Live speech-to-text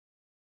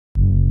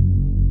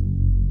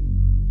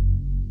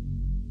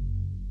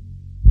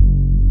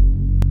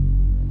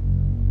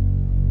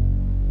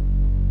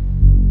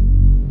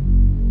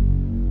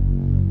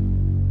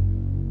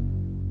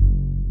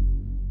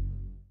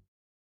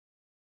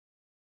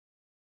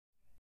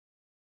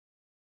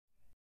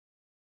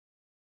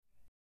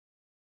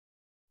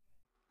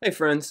Hey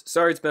friends,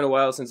 sorry it's been a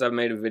while since I've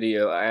made a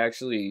video. I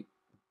actually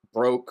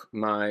broke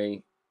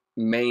my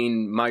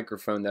main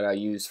microphone that I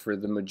use for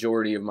the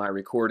majority of my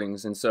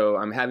recordings, and so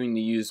I'm having to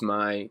use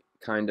my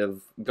kind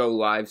of go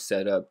live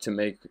setup to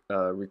make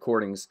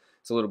recordings.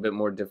 It's a little bit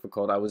more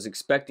difficult. I was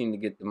expecting to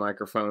get the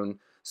microphone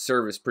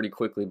service pretty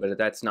quickly, but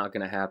that's not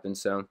going to happen,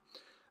 so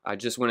I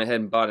just went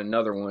ahead and bought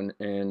another one,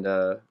 and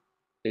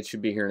it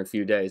should be here in a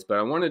few days. But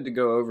I wanted to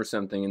go over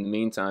something in the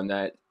meantime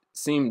that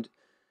seemed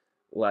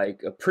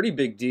like a pretty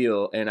big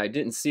deal, and I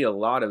didn't see a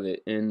lot of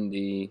it in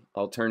the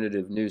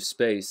alternative news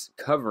space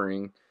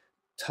covering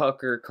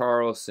Tucker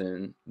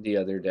Carlson the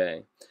other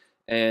day.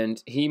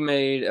 And he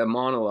made a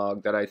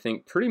monologue that I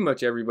think pretty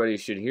much everybody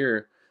should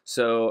hear,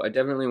 so I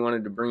definitely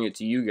wanted to bring it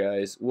to you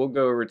guys. We'll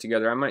go over it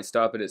together. I might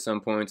stop it at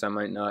some points, I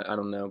might not, I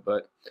don't know,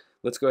 but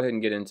let's go ahead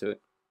and get into it.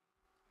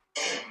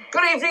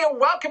 Good evening and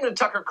welcome to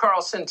Tucker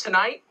Carlson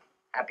Tonight.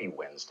 Happy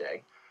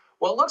Wednesday.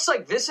 Well, it looks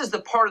like this is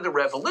the part of the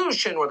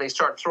revolution where they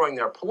start throwing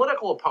their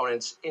political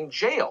opponents in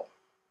jail.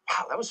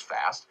 Wow, that was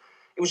fast.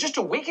 It was just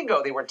a week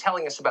ago they were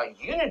telling us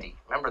about unity.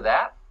 Remember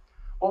that?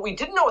 What we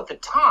didn't know at the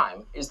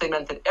time is they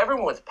meant that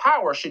everyone with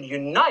power should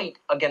unite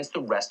against the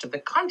rest of the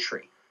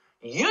country.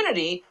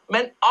 Unity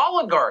meant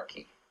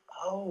oligarchy.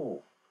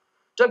 Oh.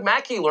 Doug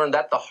Mackey learned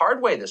that the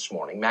hard way this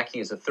morning. Mackey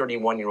is a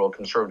 31-year-old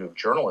conservative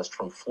journalist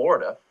from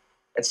Florida.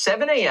 At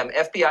 7 a.m.,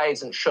 FBI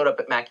agents showed up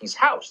at Mackey's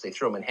house. They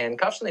threw him in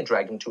handcuffs and they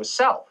dragged him to a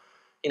cell.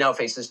 He now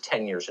faces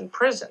 10 years in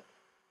prison.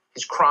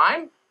 His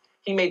crime?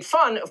 He made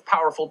fun of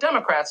powerful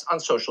Democrats on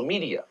social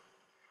media.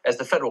 As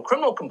the federal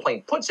criminal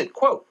complaint puts it,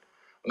 quote,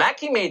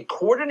 Mackey made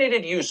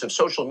coordinated use of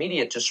social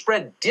media to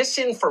spread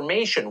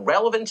disinformation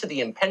relevant to the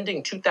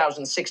impending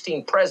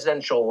 2016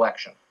 presidential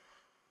election.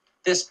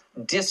 This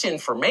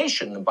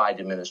disinformation, the Biden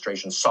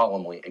administration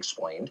solemnly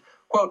explained,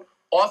 quote,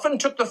 often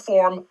took the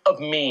form of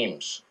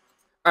memes.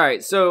 All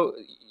right, so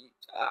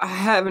I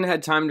haven't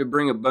had time to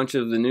bring a bunch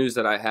of the news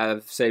that I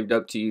have saved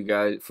up to you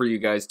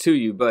guys to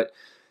you, but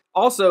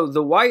also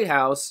the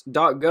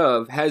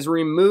whitehouse.gov has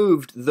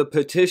removed the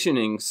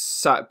petitioning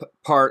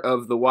part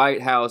of the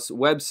White House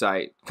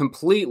website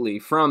completely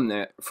from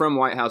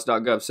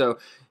whitehouse.gov. So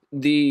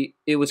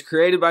it was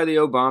created by the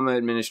Obama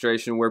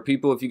administration where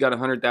people, if you got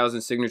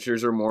 100,000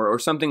 signatures or more or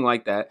something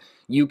like that,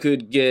 you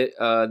could get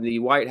the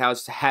White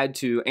House had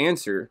to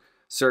answer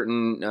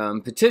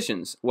certain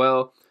petitions.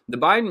 Well, the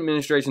Biden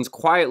administration's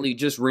quietly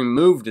just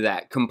removed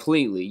that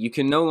completely. You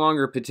can no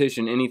longer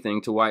petition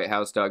anything to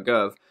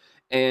whitehouse.gov,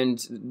 and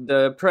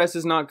the press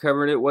has not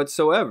covered it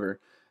whatsoever.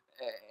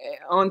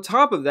 On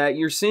top of that,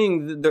 you're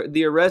seeing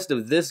the arrest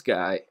of this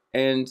guy,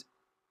 and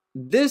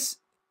this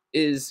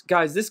is,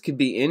 guys, this could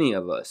be any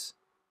of us.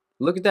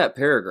 Look at that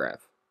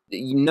paragraph.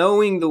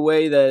 Knowing the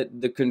way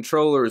that the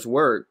controllers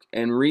work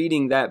and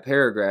reading that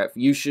paragraph,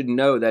 you should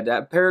know that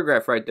that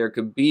paragraph right there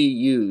could be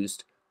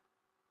used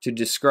to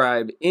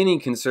describe any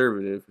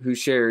conservative who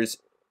shares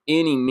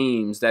any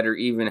memes that are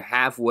even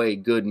halfway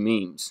good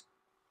memes.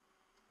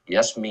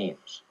 Yes,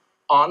 memes.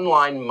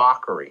 Online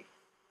mockery.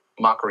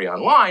 Mockery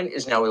online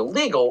is now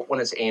illegal when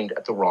it's aimed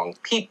at the wrong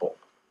people.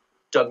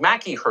 Doug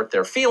Mackey hurt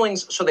their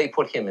feelings, so they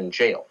put him in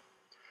jail.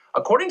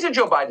 According to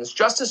Joe Biden's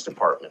Justice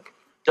Department,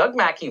 Doug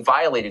Mackey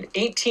violated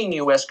 18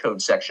 U.S.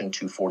 Code Section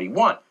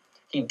 241.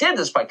 He did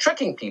this by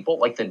tricking people,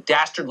 like the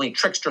dastardly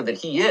trickster that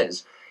he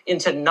is,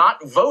 into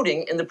not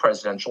voting in the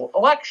presidential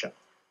election.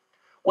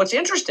 What's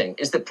interesting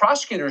is that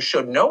prosecutors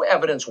showed no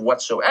evidence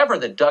whatsoever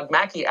that Doug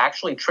Mackey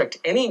actually tricked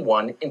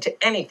anyone into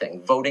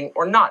anything, voting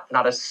or not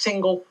a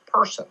single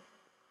person.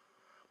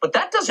 But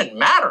that doesn't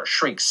matter,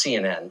 shrieks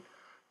CNN.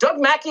 Doug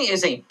Mackey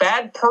is a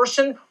bad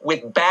person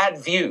with bad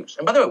views.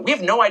 And by the way, we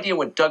have no idea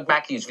what Doug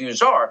Mackey's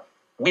views are.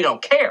 We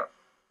don't care.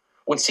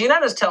 What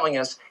CNN is telling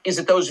us is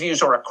that those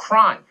views are a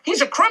crime.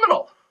 He's a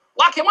criminal.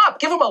 Lock him up.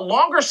 Give him a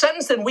longer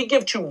sentence than we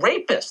give to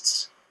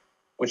rapists,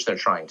 which they're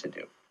trying to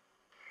do.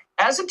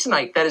 As of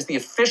tonight, that is the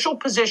official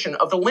position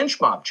of the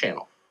Lynch Mob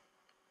channel.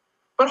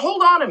 But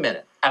hold on a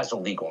minute, as a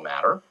legal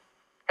matter.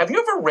 Have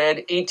you ever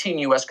read 18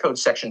 U.S. Code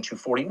Section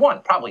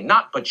 241? Probably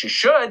not, but you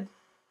should.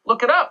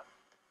 Look it up.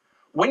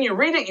 When you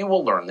read it, you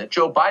will learn that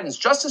Joe Biden's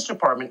Justice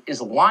Department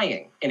is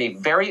lying in a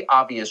very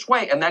obvious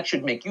way, and that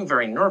should make you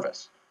very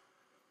nervous.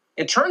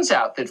 It turns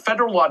out that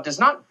federal law does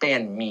not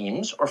ban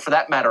memes, or for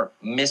that matter,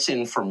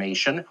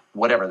 misinformation,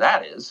 whatever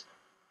that is.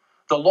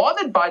 The law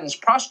that Biden's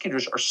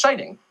prosecutors are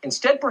citing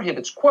instead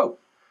prohibits, quote,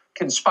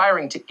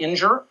 conspiring to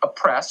injure,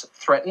 oppress,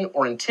 threaten,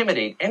 or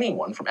intimidate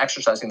anyone from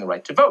exercising the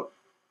right to vote.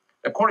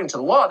 According to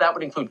the law, that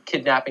would include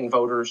kidnapping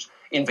voters,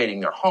 invading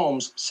their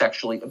homes,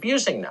 sexually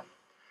abusing them.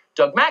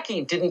 Doug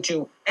Mackey didn't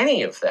do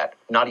any of that,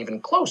 not even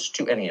close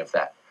to any of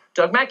that.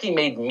 Doug Mackey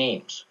made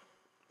memes.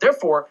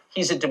 Therefore,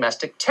 he's a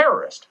domestic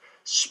terrorist.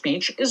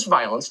 Speech is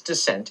violence,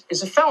 dissent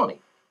is a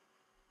felony.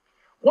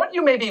 What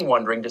you may be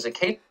wondering, does a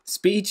case...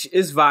 Speech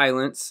is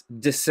violence,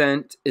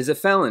 dissent is a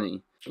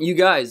felony. You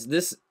guys,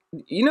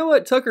 you know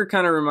what? Tucker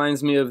kind of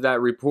reminds me of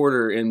that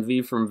reporter in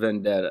V from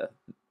Vendetta.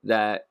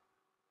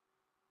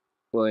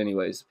 Well,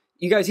 anyways.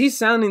 You guys, he's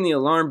sounding the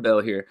alarm bell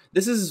here.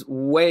 This is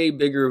way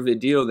bigger of a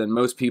deal than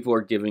most people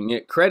are giving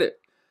it credit.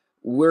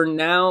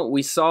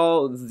 we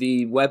saw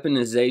the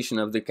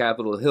weaponization of the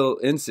Capitol Hill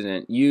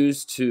incident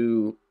used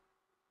to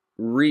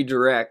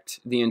redirect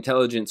the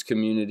intelligence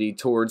community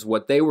towards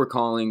what they were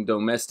calling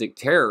domestic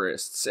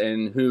terrorists,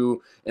 and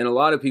who, in a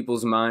lot of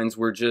people's minds,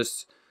 were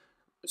just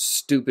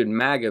stupid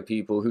MAGA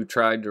people who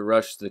tried to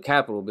rush the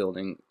Capitol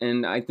building.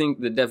 And I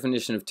think the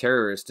definition of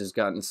terrorist has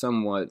gotten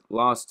somewhat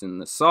lost in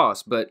the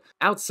sauce. But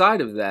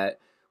outside of that,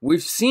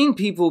 we've seen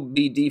people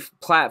be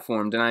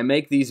deplatformed, and I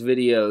make these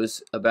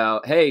videos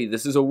about, hey,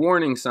 this is a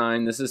warning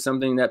sign. This is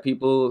something that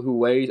people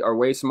who are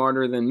way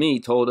smarter than me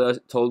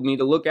told me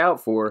to look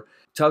out for.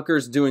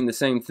 Tucker's doing the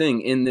same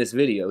thing in this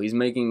video. He's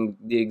making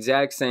the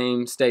exact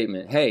same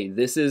statement. Hey,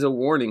 this is a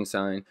warning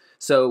sign.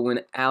 So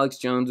when Alex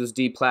Jones was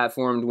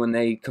deplatformed, when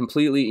they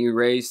completely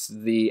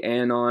erased the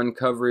Anon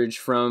coverage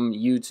from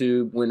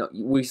YouTube, when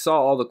we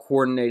saw all the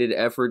coordinated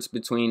efforts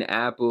between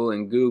Apple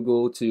and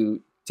Google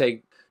to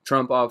take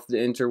Trump off the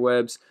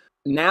interwebs,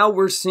 now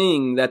we're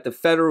seeing that the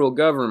federal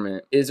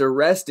government is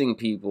arresting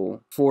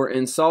people for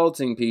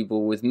insulting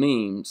people with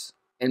memes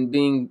and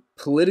being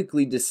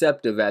politically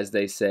deceptive, as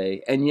they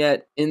say, and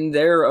yet in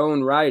their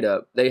own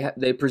write-up,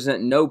 they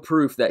present no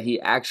proof that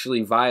he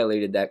actually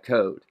violated that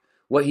code.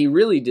 What he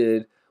really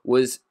did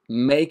was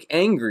make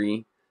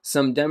angry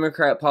some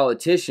Democrat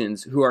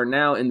politicians who are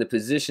now in the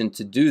position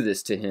to do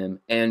this to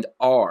him, and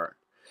are.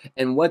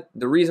 And what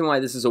the reason why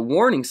this is a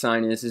warning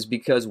sign is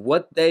because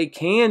what they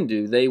can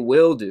do, they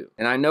will do.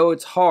 And I know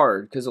it's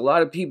hard because a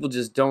lot of people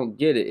just don't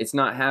get it. It's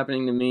not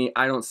happening to me.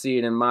 I don't see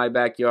it in my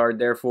backyard.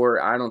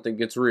 Therefore, I don't think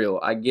it's real.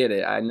 I get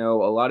it. I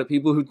know a lot of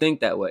people who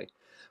think that way.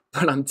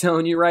 But I'm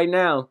telling you right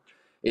now,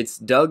 it's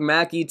Doug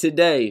Mackey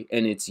today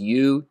and it's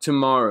you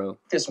tomorrow.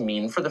 What does this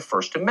mean for the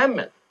First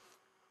Amendment?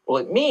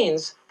 Well, it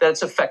means that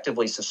it's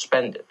effectively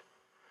suspended.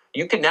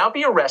 You can now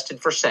be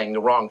arrested for saying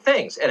the wrong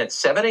things. And at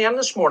 7 a.m.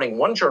 this morning,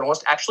 one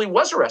journalist actually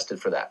was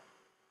arrested for that.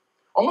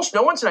 Almost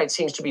no one tonight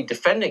seems to be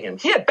defending him.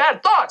 He had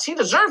bad thoughts. He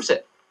deserves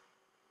it.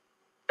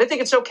 They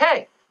think it's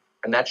okay.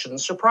 And that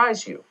shouldn't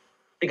surprise you,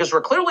 because we're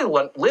clearly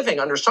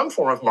living under some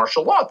form of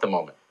martial law at the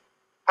moment.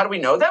 How do we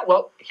know that?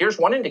 Well, here's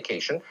one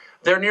indication.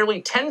 There are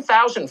nearly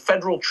 10,000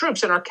 federal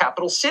troops in our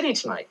capital city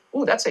tonight.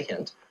 Ooh, that's a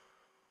hint.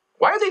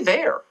 Why are they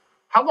there?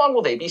 How long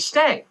will they be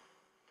staying?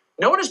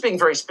 No one is being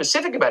very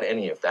specific about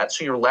any of that,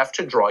 so you're left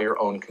to draw your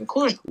own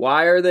conclusion.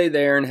 Why are they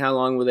there and how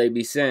long will they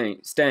be staying?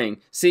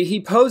 See, he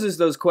poses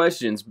those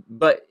questions,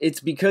 but it's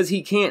because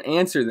he can't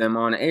answer them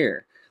on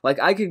air. Like,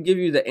 I could give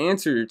you the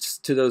answers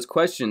to those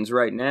questions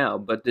right now,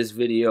 but this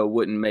video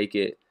wouldn't make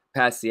it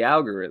past the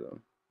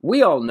algorithm.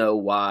 We all know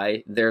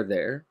why they're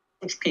there.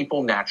 Which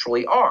people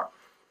naturally are.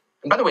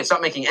 And by the way, it's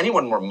not making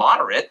anyone more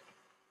moderate.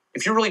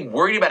 If you're really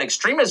worried about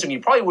extremism, you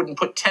probably wouldn't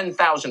put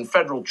 10,000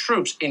 federal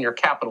troops in your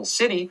capital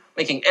city,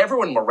 making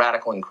everyone more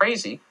radical and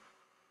crazy.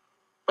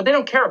 But they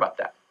don't care about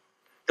that.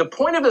 The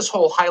point of this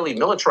whole highly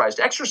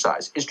militarized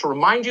exercise is to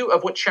remind you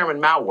of what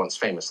Chairman Mao once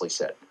famously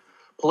said: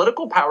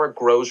 political power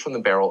grows from the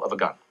barrel of a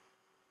gun.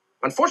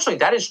 Unfortunately,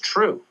 that is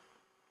true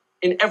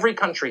in every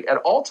country at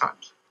all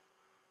times.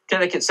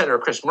 Connecticut Senator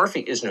Chris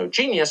Murphy is no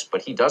genius,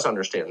 but he does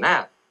understand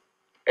that.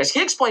 As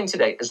he explained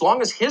today, as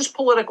long as his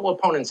political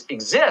opponents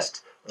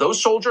exist,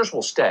 those soldiers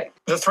will stay.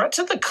 The threat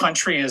to the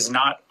country is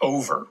not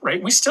over,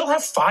 right? We still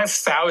have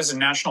 5,000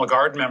 National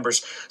Guard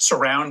members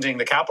surrounding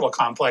the Capitol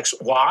complex.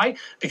 Why?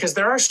 Because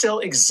there are still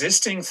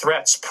existing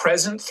threats,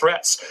 present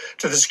threats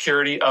to the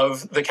security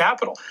of the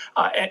Capitol.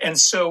 And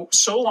so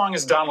long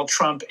as Donald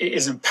Trump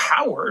is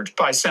empowered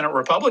by Senate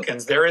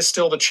Republicans, there is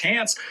still the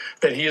chance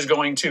that he is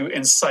going to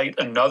incite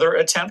another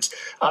attempt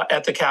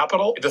at the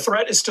Capitol. The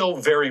threat is still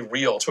very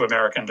real to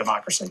American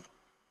democracy.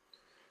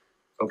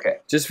 Okay.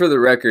 Just for the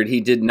record, he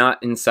did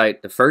not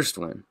incite the first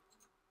one.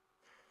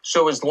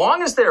 So as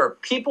long as there are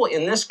people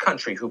in this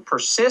country who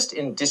persist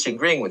in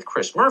disagreeing with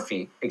Chris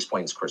Murphy,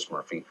 explains Chris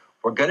Murphy,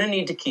 we're going to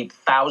need to keep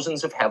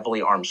thousands of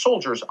heavily armed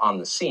soldiers on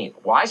the scene.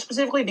 Why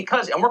specifically?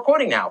 Because, and we're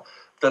quoting now,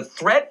 the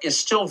threat is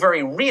still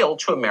very real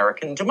to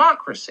American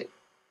democracy.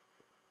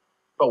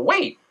 But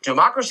wait,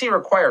 democracy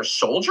requires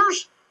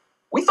soldiers?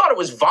 We thought it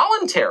was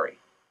voluntary.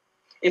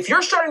 If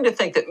you're starting to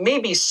think that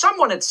maybe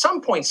someone at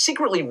some point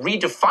secretly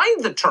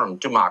redefined the term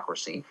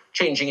democracy,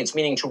 changing its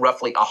meaning to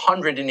roughly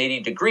 180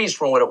 degrees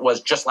from what it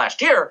was just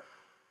last year,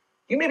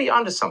 you may be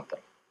onto something.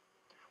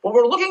 What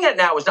we're looking at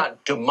now is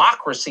not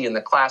democracy in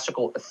the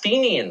classical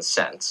Athenian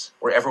sense,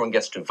 where everyone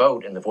gets to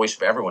vote and the voice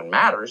of everyone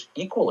matters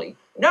equally.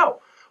 No.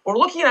 What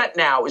we're looking at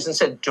now is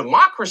instead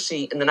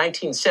democracy in the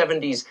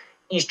 1970s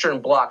Eastern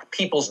Bloc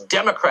People's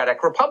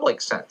Democratic Republic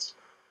sense.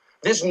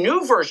 This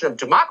new version of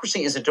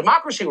democracy is a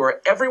democracy where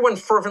everyone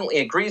fervently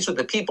agrees with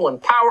the people in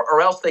power, or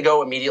else they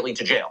go immediately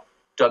to jail.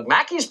 Doug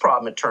Mackey's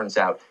problem, it turns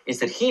out, is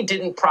that he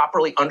didn't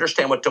properly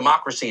understand what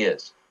democracy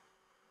is.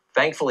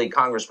 Thankfully,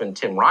 Congressman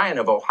Tim Ryan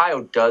of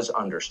Ohio does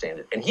understand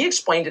it, and he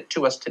explained it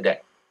to us today.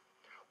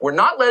 We're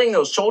not letting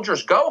those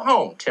soldiers go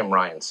home, Tim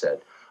Ryan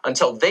said,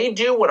 until they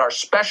do what our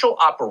special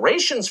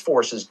operations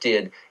forces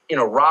did in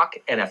Iraq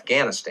and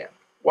Afghanistan.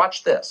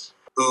 Watch this.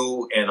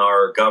 Who in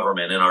our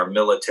government, in our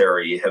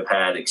military, have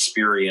had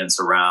experience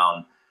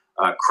around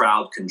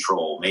crowd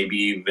control, maybe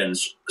even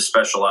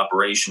special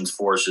operations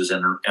forces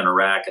in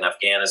Iraq and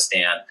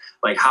Afghanistan.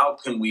 Like, how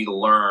can we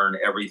learn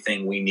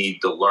everything we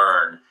need to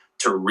learn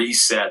to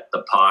reset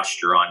the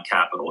posture on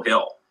Capitol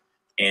Hill?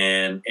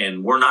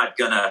 And we're not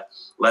going to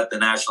let the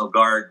National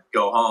Guard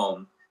go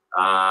home,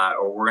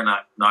 or we're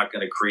not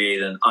going to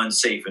create an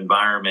unsafe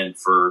environment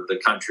for the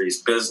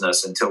country's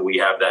business until we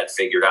have that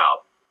figured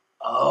out.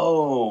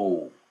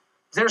 Oh,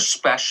 they're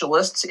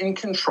specialists in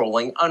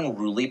controlling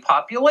unruly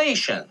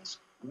populations.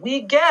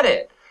 We get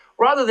it.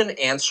 Rather than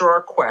answer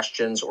our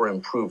questions or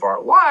improve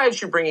our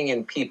lives, you're bringing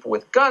in people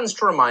with guns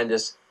to remind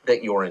us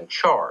that you're in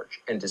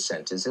charge and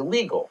dissent is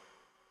illegal.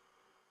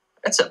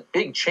 That's a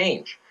big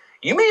change.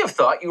 You may have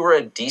thought you were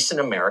a decent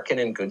American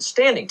in good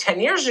standing. 10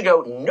 years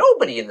ago,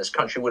 nobody in this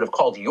country would have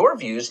called your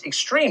views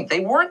extreme. They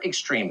weren't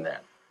extreme then.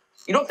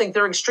 You don't think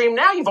they're extreme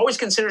now? You've always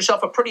considered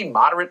yourself a pretty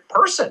moderate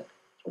person.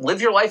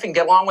 Live your life and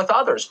get along with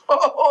others.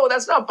 Oh,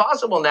 that's not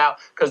possible now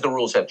because the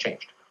rules have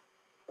changed.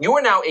 You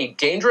are now a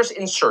dangerous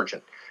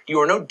insurgent. You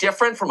are no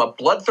different from a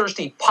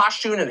bloodthirsty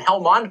Pashtun in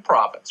Helmand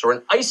province or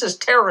an ISIS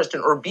terrorist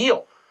in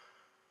Erbil.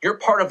 You're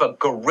part of a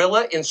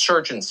guerrilla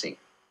insurgency.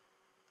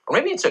 Or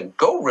maybe it's a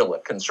gorilla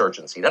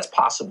consurgency. That's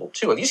possible,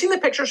 too. Have you seen the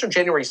pictures from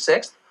January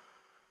 6th?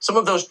 Some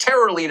of those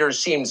terror leaders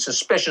seem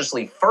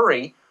suspiciously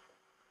furry.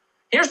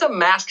 Here's the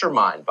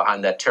mastermind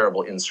behind that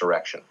terrible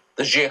insurrection.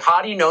 The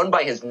jihadi known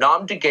by his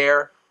nom de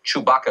guerre,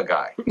 Chewbacca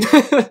guy.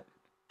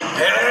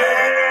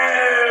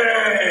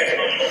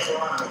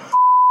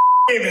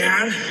 Hey,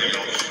 man.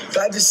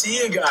 Glad to see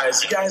you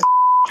guys. You guys are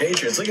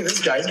patriots. Look at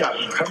this guy. He's got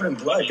covered in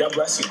blood. God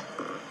bless you.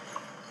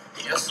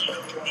 Yes.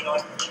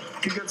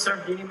 You good,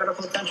 sir? Do you need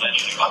medical attention?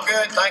 I'm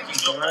good, thank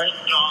you. All right.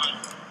 I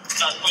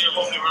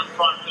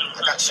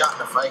got shot in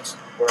the face.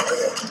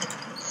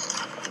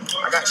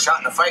 I got shot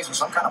in the face with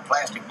some kind of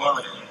plastic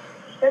bullet.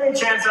 Any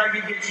chance I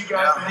could get you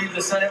guys to leave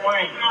the Senate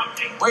wing?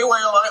 We will.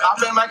 I've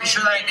been making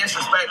sure they ain't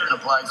disrespecting the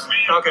place.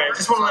 Okay,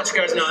 just want to let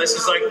you guys know this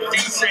is like the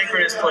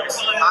sacredest place.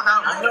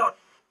 I know.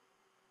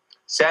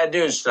 Sad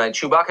news tonight.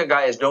 Chewbacca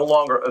guy is no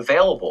longer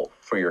available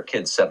for your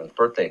kid's 7th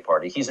birthday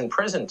party. He's in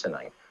prison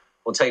tonight.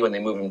 We'll tell you when they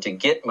move him to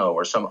Gitmo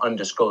or some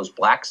undisclosed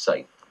black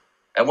site.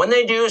 And when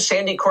they do,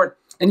 Sandy Court.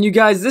 And you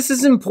guys, this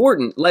is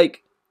important.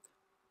 Like,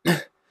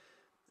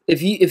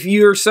 if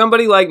you're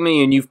somebody like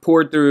me and you've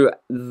poured through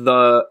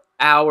the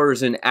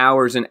hours and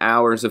hours and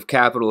hours of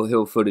Capitol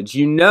Hill footage,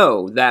 you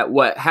know that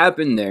what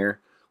happened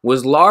there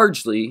was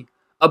largely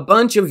a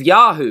bunch of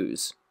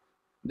yahoos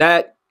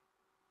that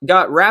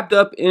got wrapped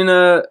up in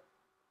an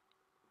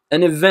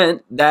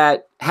event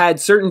that had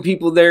certain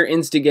people there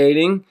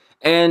instigating,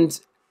 and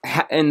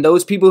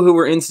those people who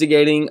were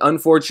instigating,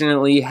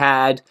 unfortunately,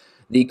 had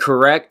the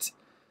correct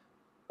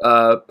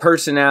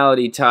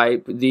personality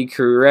type, the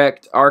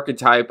correct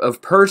archetype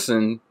of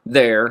person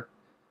there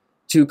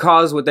to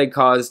cause what they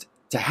caused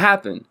to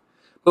happen.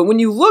 But when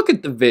you look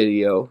at the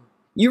video,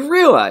 you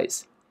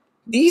realize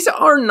these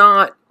are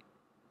not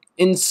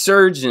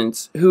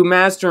insurgents who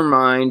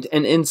mastermind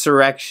an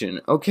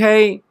insurrection,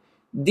 okay?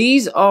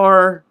 These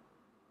are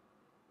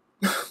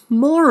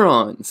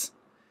morons.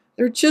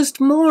 They're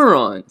just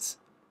morons.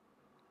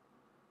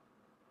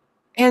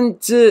 And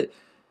to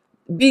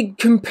be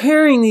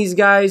comparing these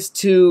guys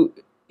to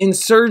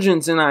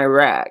insurgents in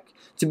Iraq,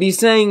 to be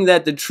saying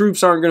that the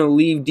troops aren't going to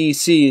leave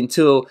D.C.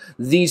 until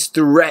these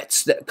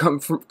threats that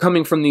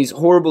coming from these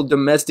horrible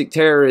domestic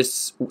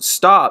terrorists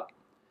stop,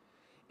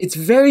 it's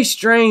very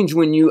strange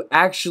when you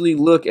actually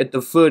look at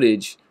the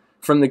footage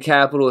from the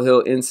Capitol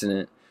Hill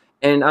incident.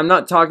 And I'm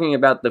not talking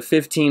about the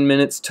 15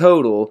 minutes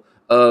total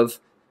of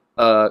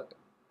a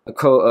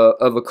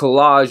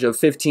collage of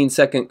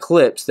 15-second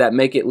clips that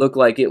make it look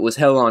like it was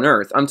hell on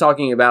earth. I'm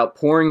talking about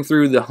pouring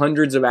through the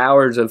hundreds of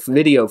hours of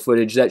video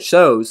footage that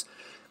shows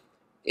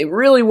it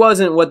really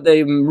wasn't what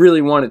they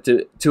really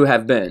wanted to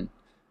have been.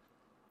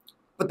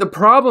 But the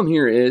problem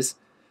here is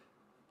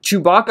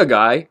Chewbacca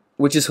guy,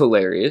 which is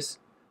hilarious,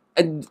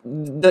 and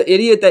the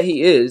idiot that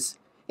he is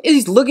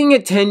he's looking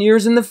at 10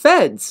 years in the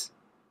feds.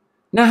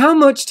 Now, how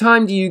much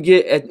time do you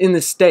get in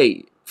the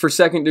state for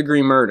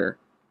second-degree murder?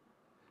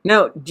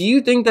 Now, do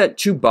you think that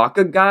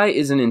Chewbacca guy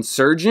is an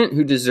insurgent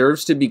who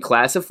deserves to be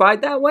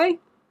classified that way?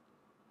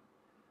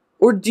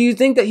 Or do you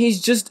think that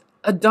he's just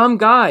a dumb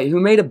guy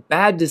who made a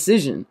bad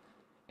decision?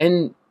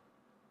 And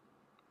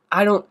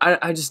I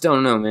just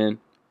don't know, man.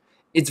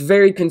 It's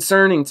very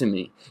concerning to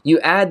me. You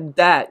add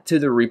that to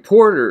the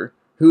reporter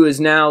who is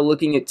now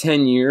looking at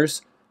 10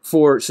 years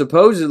for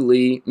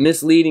supposedly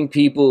misleading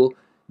people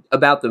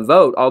about the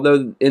vote,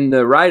 although in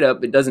the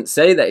write-up it doesn't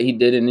say that he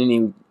did in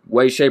any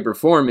way, shape, or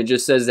form. It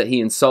just says that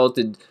he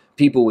insulted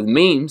people with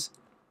memes.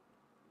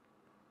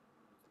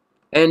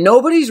 And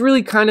nobody's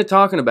really kind of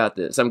talking about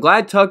this. I'm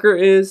glad Tucker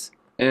is,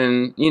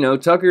 and, you know,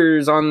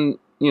 Tucker's on,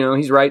 you know,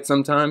 he's right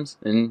sometimes,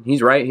 and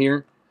he's right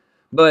here.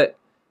 But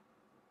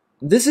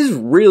this is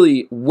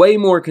really way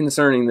more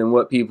concerning than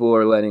what people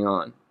are letting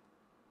on.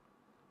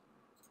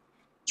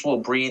 Will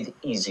breathe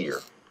easier.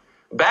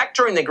 Back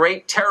during the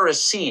great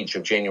terrorist siege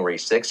of January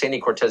 6th, Sandy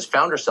Cortez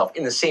found herself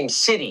in the same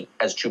city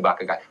as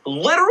Chewbacca Guy.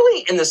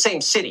 Literally in the same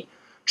city.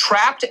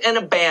 Trapped and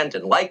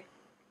abandoned,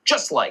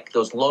 just like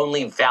those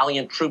lonely,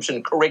 valiant troops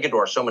in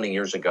Corregidor so many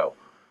years ago.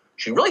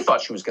 She really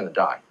thought she was going to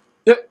die.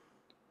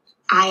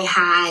 I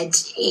had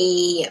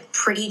a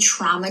pretty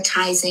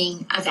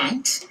traumatizing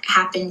event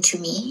happen to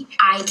me.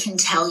 I can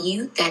tell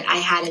you that I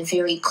had a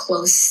very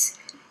close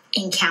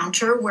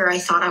encounter where I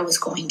thought I was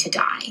going to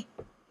die.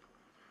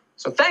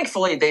 So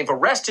thankfully, they've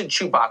arrested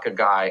Chewbacca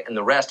Guy and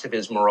the rest of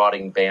his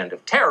marauding band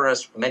of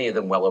terrorists, many of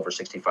them well over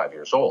 65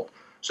 years old.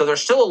 So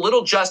there's still a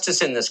little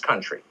justice in this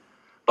country.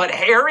 But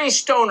hairy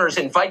stoners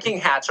in Viking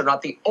hats are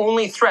not the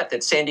only threat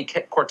that Sandy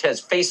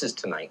Cortez faces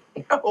tonight.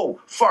 No,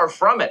 far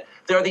from it.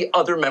 There are the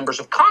other members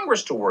of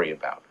Congress to worry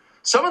about.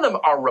 Some of them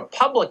are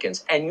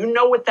Republicans, and you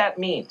know what that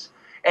means.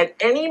 At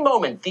any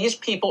moment, these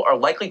people are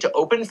likely to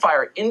open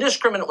fire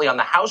indiscriminately on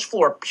the House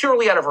floor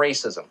purely out of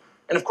racism.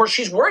 And of course,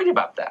 she's worried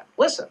about that.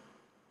 Listen.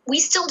 We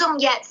still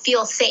don't yet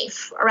feel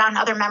safe around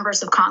other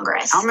members of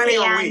Congress. How many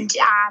are we?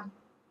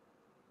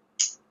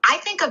 I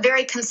think a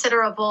very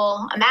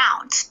considerable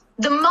amount.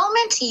 The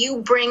moment you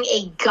bring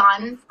a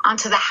gun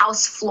onto the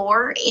House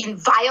floor in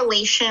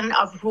violation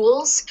of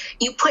rules,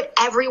 you put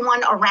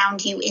everyone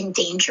around you in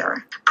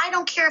danger. I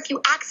don't care if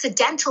you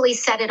accidentally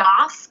set it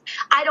off.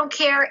 I don't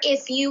care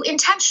if you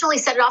intentionally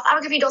set it off. I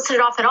don't care if you don't set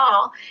it off at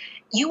all.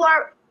 You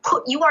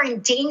are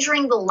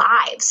endangering the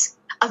lives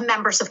of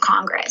members of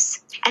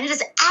Congress. And it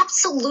is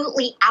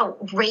absolutely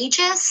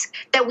outrageous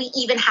that we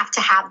even have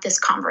to have this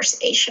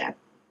conversation.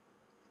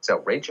 It's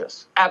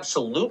outrageous.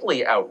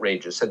 Absolutely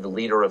outrageous, said the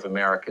leader of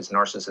America's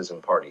narcissism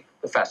party,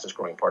 the fastest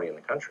growing party in the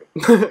country.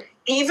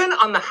 Even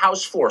on the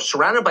House floor,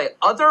 surrounded by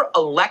other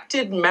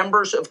elected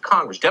members of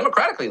Congress,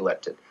 democratically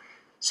elected,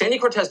 Sandy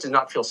Cortez did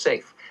not feel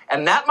safe.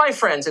 And that, my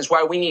friends, is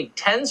why we need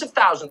tens of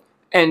thousands.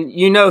 And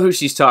you know who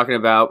she's talking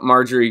about,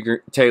 Marjorie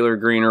Taylor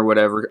Greene or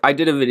whatever. I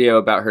did a video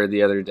about her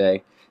the other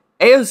day.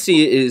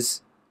 AOC is...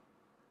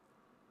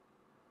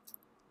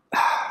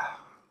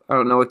 I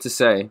don't know what to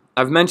say.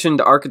 I've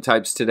mentioned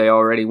archetypes today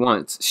already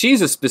once.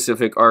 She's a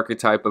specific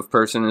archetype of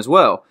person as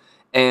well.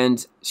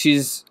 And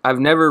I've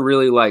never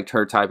really liked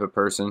her type of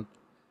person.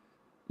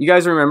 You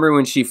guys remember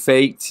when she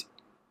faked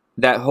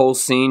that whole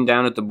scene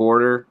down at the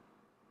border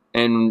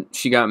and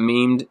she got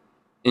memed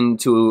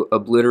into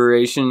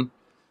obliteration?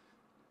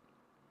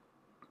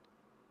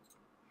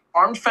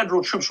 Armed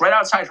federal troops right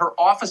outside her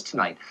office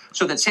tonight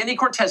so that Sandy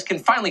Cortez can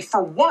finally,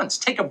 for once,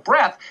 take a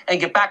breath and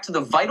get back to the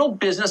vital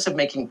business of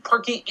making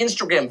perky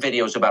Instagram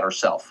videos about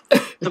herself.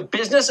 The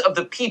business of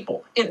the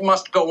people. It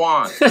must go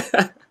on.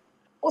 Well,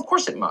 of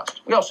course it must.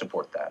 We all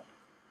support that.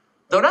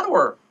 Though now that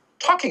we're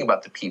talking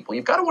about the people,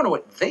 you've got to wonder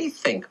what they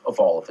think of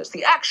all of this,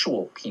 the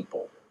actual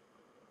people.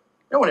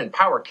 No one in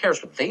power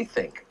cares what they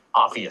think,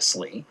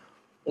 obviously.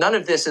 None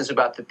of this is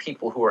about the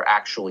people who are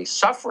actually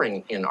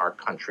suffering in our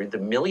country, the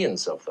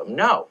millions of them.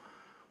 No.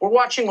 We're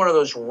watching one of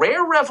those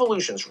rare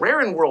revolutions,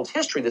 rare in world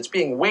history, that's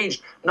being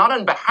waged not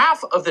on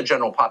behalf of the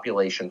general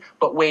population,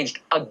 but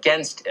waged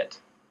against it.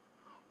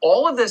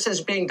 All of this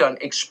is being done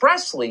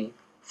expressly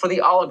for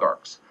the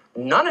oligarchs.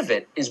 None of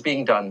it is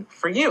being done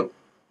for you.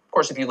 Of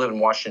course, if you live in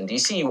Washington,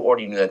 D.C., you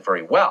already knew that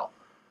very well.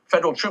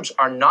 Federal troops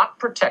are not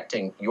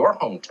protecting your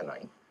home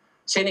tonight.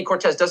 Sandy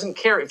Cortez doesn't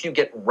care if you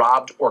get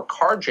robbed or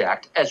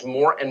carjacked, as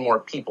more and more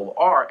people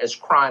are, as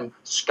crime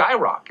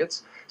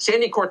skyrockets.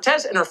 Sandy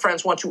Cortez and her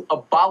friends want to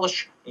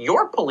abolish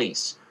your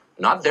police,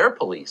 not their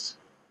police.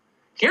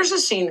 Here's a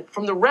scene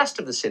from the rest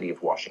of the city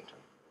of Washington.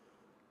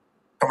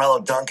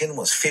 Carmelo Duncan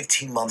was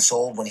 15 months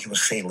old when he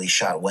was fatally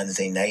shot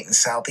Wednesday night in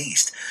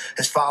Southeast.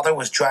 His father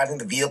was driving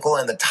the vehicle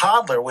and the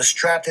toddler was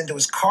strapped into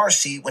his car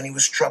seat when he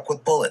was struck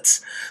with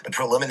bullets. The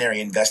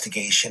preliminary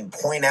investigation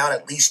point out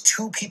at least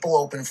 2 people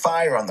opened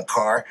fire on the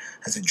car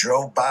as it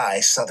drove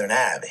by Southern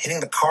Ave, hitting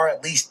the car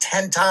at least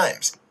 10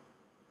 times.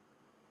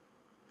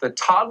 The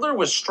toddler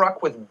was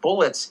struck with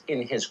bullets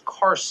in his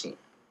car seat,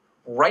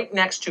 right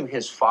next to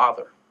his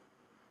father.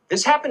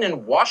 This happened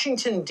in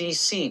Washington,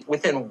 D.C.,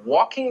 within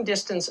walking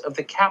distance of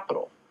the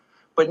Capitol.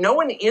 But no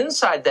one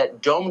inside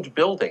that domed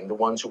building, the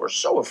ones who were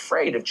so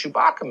afraid of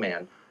Chewbacca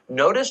Man,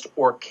 noticed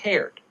or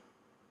cared.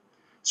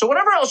 So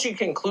whatever else you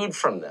conclude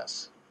from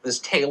this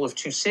tale of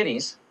 2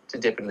 cities, to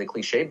dip into the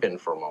cliche bin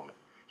for a moment,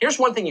 here's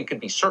one thing you can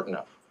be certain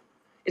of.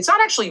 It's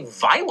not actually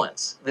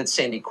violence that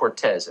Sandy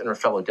Cortez and her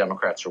fellow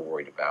Democrats are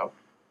worried about.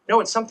 No,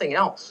 it's something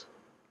else.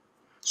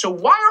 So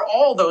why are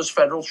all those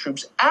federal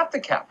troops at the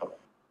Capitol?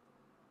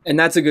 And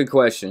that's a good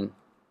question.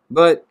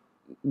 But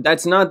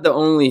that's not the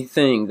only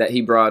thing that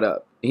he brought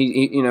up.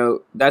 He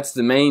that's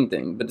the main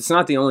thing, but it's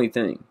not the only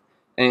thing.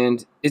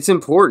 And it's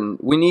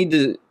important. We need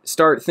to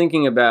start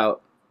thinking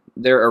about,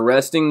 they're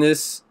arresting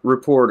this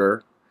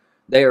reporter.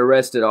 They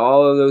arrested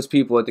all of those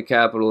people at the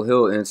Capitol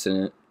Hill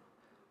incident.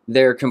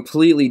 They're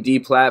completely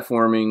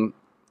deplatforming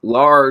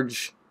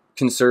large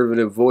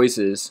conservative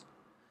voices.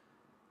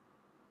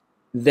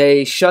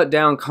 They shut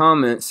down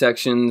comment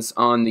sections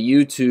on the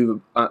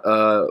YouTube,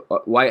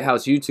 White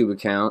House YouTube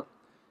account.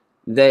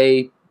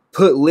 They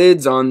put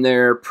lids on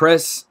their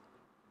press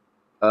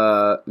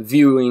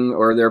viewing,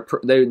 or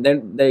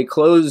they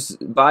close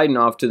Biden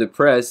off to the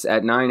press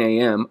at 9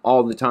 a.m.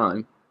 all the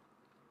time.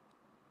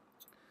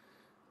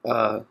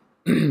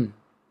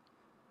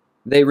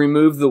 They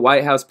removed the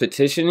White House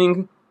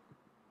petitioning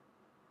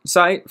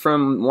site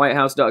from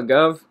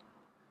whitehouse.gov.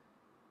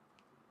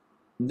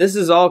 This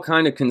is all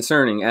kind of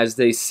concerning as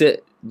they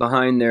sit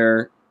behind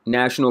their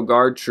National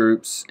Guard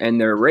troops and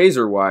their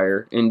razor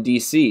wire in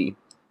D.C.,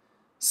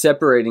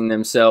 separating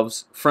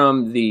themselves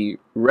from the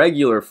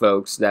regular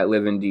folks that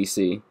live in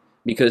D.C.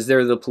 because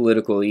they're the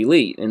political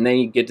elite and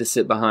they get to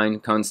sit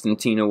behind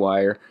concertina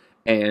wire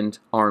and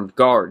armed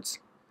guards.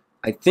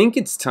 I think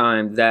it's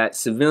time that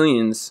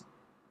civilians,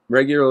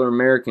 regular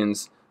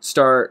Americans,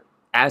 start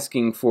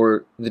asking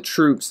for the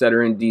troops that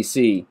are in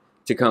D.C.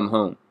 to come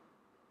home.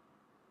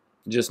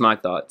 Just my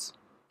thoughts.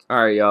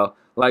 All right, y'all.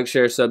 Like,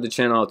 share, sub the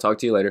channel. I'll talk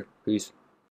to you later. Peace.